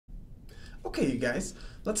Okay, you guys,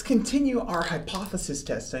 let's continue our hypothesis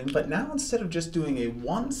testing, but now instead of just doing a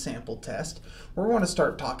one sample test, we're going to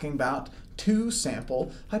start talking about two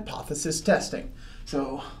sample hypothesis testing.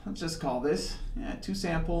 So let's just call this two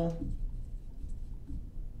sample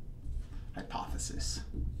hypothesis.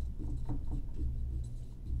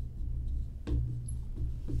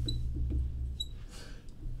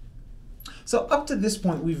 So up to this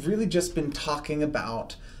point, we've really just been talking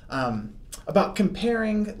about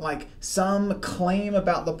comparing like some claim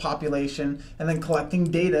about the population and then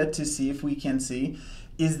collecting data to see if we can see,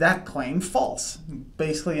 is that claim false?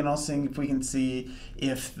 Basically, seeing if we can see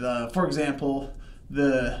if for example,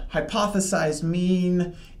 the hypothesized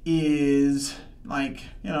mean is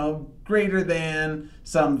greater than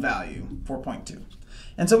some value, 4.2.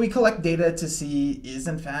 And so we collect data to see is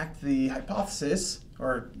in fact the hypothesis,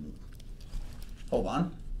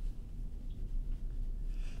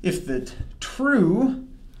 if the true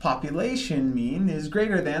population mean is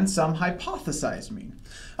greater than some hypothesized mean.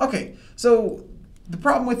 Okay, so the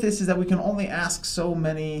problem with this is that we can only ask so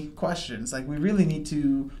many questions. Like, we really need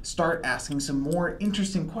to start asking some more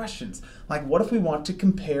interesting questions. Like, what if we want to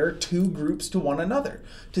compare two groups to one another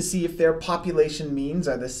to see if their population means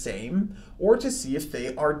are the same or to see if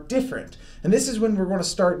they are different? And this is when we're going to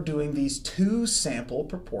start doing these two sample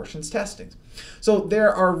proportions testing. So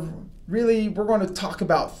we're going to talk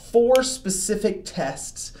about four specific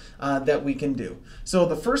tests that we can do. So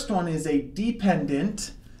the first one is a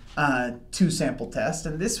dependent two sample test,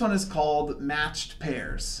 and this one is called matched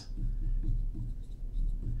pairs.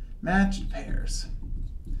 Matched pairs.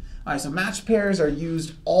 All right, so matched pairs are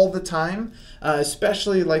used all the time,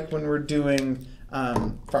 especially like when we're doing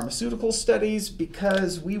pharmaceutical studies,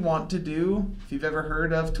 because we want to do, if you've ever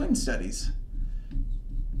heard of twin studies.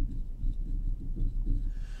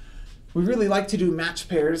 We really like to do matched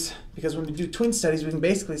pairs because when we do twin studies, we can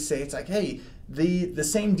basically say it's like, hey, the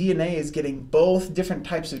same DNA is getting both different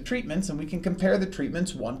types of treatments, and we can compare the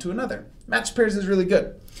treatments one to another. Matched pairs is really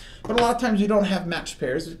good. But a lot of times we don't have matched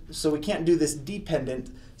pairs, so we can't do this dependent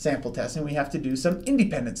sample testing. We have to do some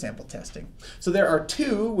independent sample testing. So there are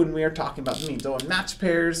two when we are talking about the means. So matched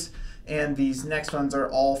pairs, and these next ones are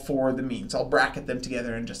all for the means. I'll bracket them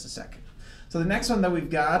together in just a second. So the next one that we've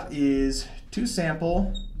got is two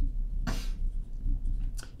sample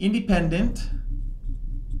independent,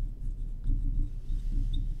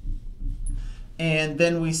 and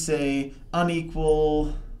then we say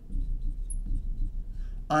unequal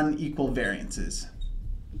variances.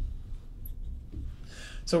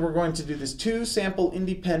 So we're going to do this two sample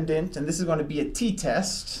independent, and this is going to be a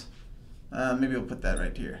t-test. Maybe we'll put that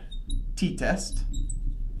right here. T-test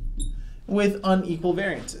with unequal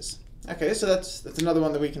variances. Okay, so that's another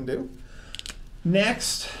one that we can do.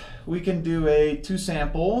 Next, we can do a two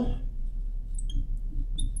sample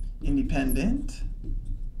independent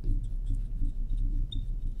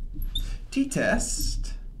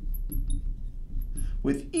t-test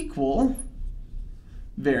with equal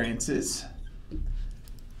variances.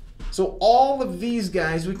 So all of these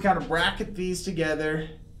guys, we kind of bracket these together,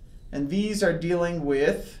 and these are dealing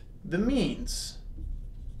with the means.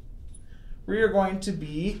 We are going to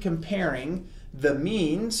be comparing the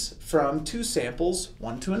means from two samples,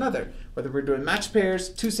 one to another. Whether we're doing matched pairs,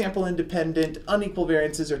 two sample independent, unequal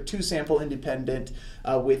variances, or two sample independent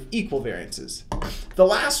with equal variances. The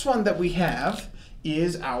last one that we have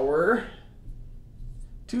is our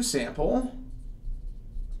two sample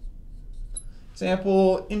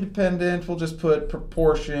independent. We'll just put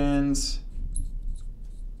proportions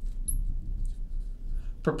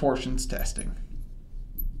testing.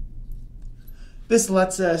 This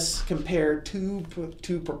lets us compare two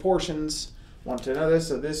proportions one to another.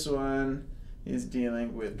 So this one is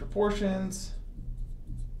dealing with proportions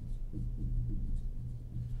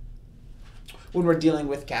when we're dealing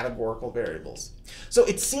with categorical variables. So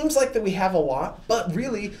it seems like that we have a lot, but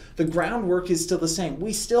really the groundwork is still the same.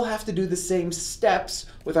 We still have to do the same steps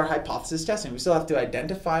with our hypothesis testing. We still have to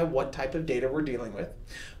identify what type of data we're dealing with.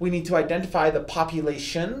 We need to identify the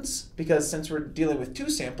populations, because since we're dealing with two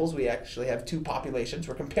samples, we actually have two populations.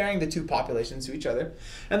 We're comparing the two populations to each other.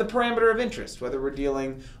 And the parameter of interest, whether we're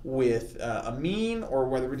dealing with a mean or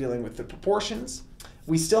whether we're dealing with the proportions.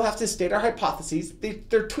 We still have to state our hypotheses.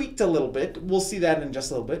 They're tweaked a little bit. We'll see that in just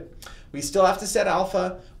a little bit. We still have to set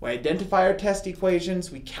alpha. We identify our test equations.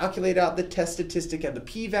 We calculate out the test statistic and the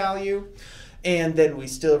p-value. And then we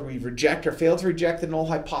reject or fail to reject the null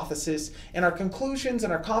hypothesis. And our conclusions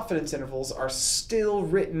and our confidence intervals are still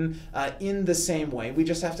written in the same way. We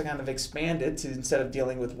just have to kind of expand it to, instead of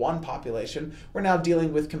dealing with one population, we're now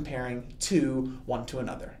dealing with comparing two one to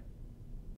another.